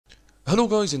Hello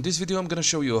guys, in this video I'm gonna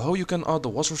show you how you can add the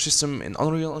water system in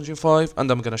Unreal Engine 5, and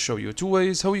I'm gonna show you two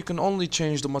ways how you can only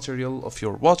change the material of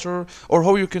your water, or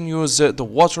how you can use the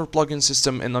water plugin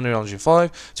system in Unreal Engine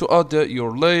 5 to add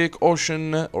your lake,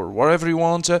 ocean, or wherever you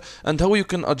want, and how you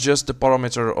can adjust the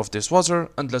parameter of this water.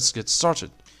 And let's get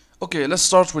started. Okay, let's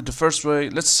start with the first way.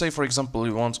 Let's say for example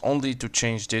you want only to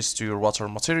change this to your water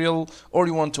material, or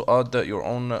you want to add your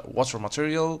own water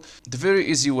material. The very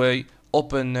easy way,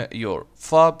 open your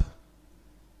fab.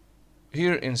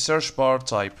 Here in search bar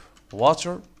type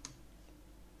water,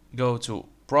 go to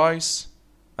price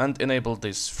and enable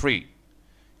this free.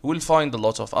 You will find a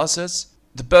lot of assets.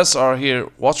 The best are here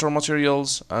water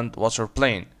materials and water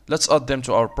plane. Let's add them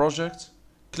to our project.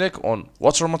 Click on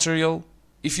water material.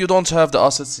 If you don't have the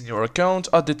assets in your account,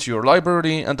 add it to your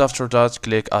library, and after that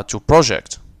click add to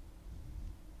project.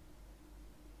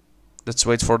 Let's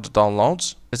wait for the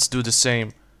downloads. Let's do the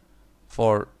same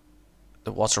for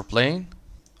the water plane.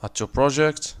 Add to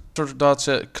project. After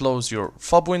that, close your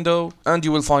fab window and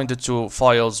you will find the two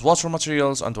files, water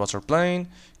materials and water plane.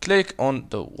 Click on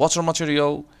the water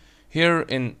material. Here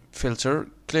in filter,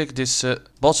 click this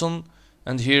button,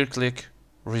 and here click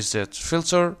reset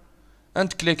filter,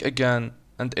 and click again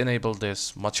and enable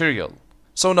this material.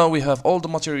 So now we have all the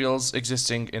materials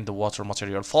existing in the water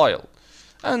material file,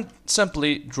 and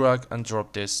simply drag and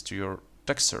drop this to your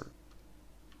texture.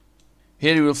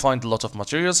 Here you will find a lot of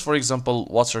materials, for example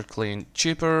water clean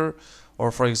cheaper,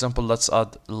 or for example let's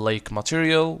add lake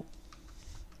material,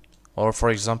 or for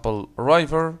example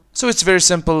river. So it's very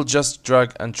simple, just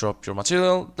drag and drop your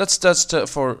material. Let's test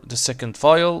for the second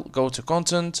file. Go to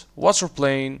content, water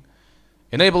plane,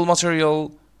 enable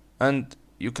material, and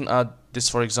you can add this,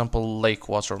 for example lake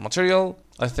water material.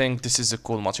 I think this is a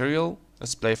cool material.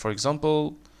 Let's play for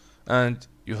example, and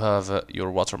you have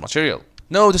your water material.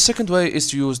 Now the second way is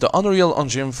to use the Unreal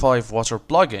Engine 5 water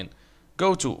plugin.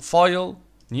 Go to File,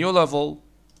 New Level,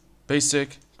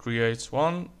 Basic, Create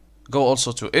One. Go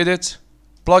also to Edit,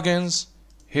 Plugins.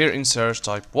 Here in search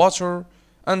type Water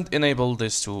and enable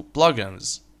these two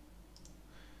plugins.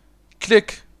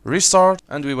 Click Restart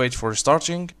and we wait for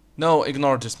restarting. Now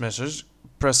ignore this message.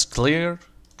 Press Clear,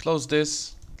 close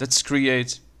this. Let's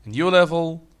create a new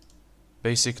level.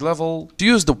 Basic level. To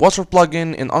use the water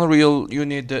plugin in Unreal, you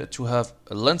need to have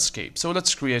a landscape. So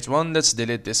let's create one. Let's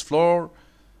delete this floor.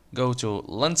 Go to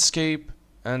landscape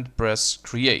and press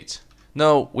create.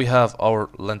 Now we have our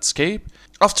landscape.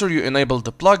 After you enable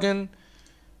the plugin,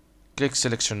 click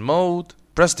selection mode,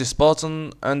 press this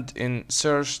button, and in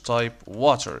search type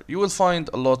water. You will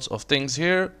find a lot of things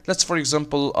here. Let's for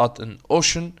example add an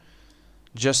ocean.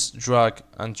 Just drag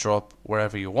and drop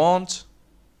wherever you want.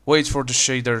 Wait for the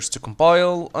shaders to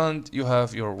compile and you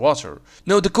have your water.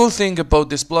 Now the cool thing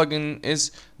about this plugin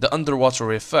is the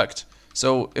underwater effect.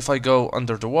 So if I go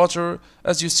under the water,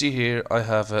 as you see here, I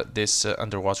have this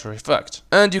underwater effect.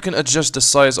 And you can adjust the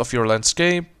size of your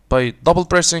landscape by double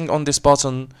pressing on this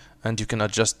button, and you can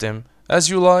adjust them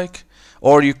as you like.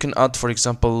 Or you can add, for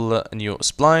example, a new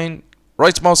spline.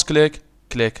 Right mouse click,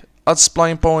 click add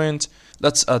spline point.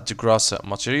 Let's add the grass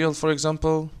material, for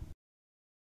example.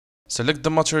 Select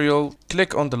the material,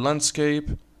 click on the landscape,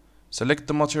 select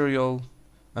the material,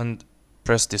 and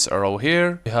press this arrow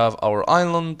here. We have our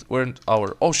island or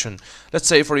our ocean. Let's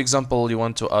say for example you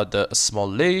want to add a small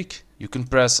lake. You can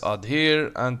press add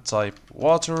here and type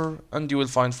water, and you will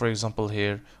find for example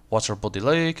here water body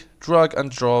lake. Drag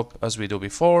and drop as we do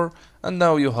before, and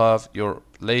now you have your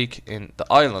lake in the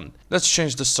island. Let's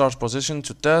change the start position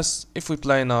to test. If we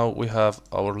play now, we have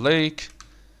our lake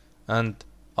and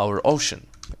our ocean.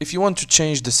 If you want to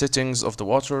change the settings of the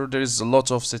water, there is a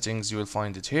lot of settings, you will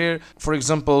find it here. For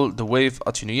example, the wave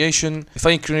attenuation. If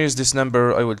I increase this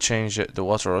number, I will change the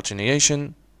water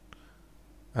attenuation,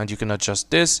 and you can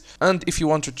adjust this. And if you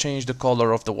want to change the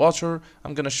color of the water,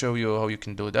 I'm gonna show you how you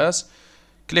can do this.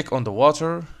 Click on the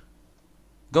water,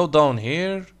 go down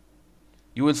here,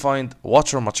 you will find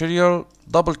water material,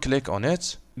 double click on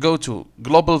it, go to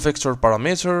global vector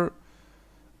parameter,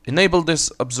 enable this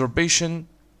absorption,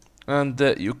 and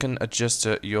you can adjust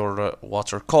your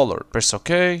water color. Press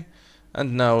OK,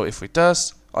 and now if we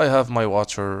test, I have my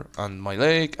water and my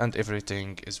lake and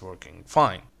everything is working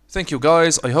fine. Thank you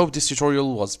guys, I hope this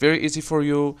tutorial was very easy for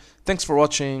you. Thanks for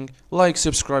watching, like,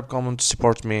 subscribe, comment to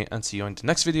support me, and see you in the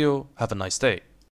next video. Have a nice day.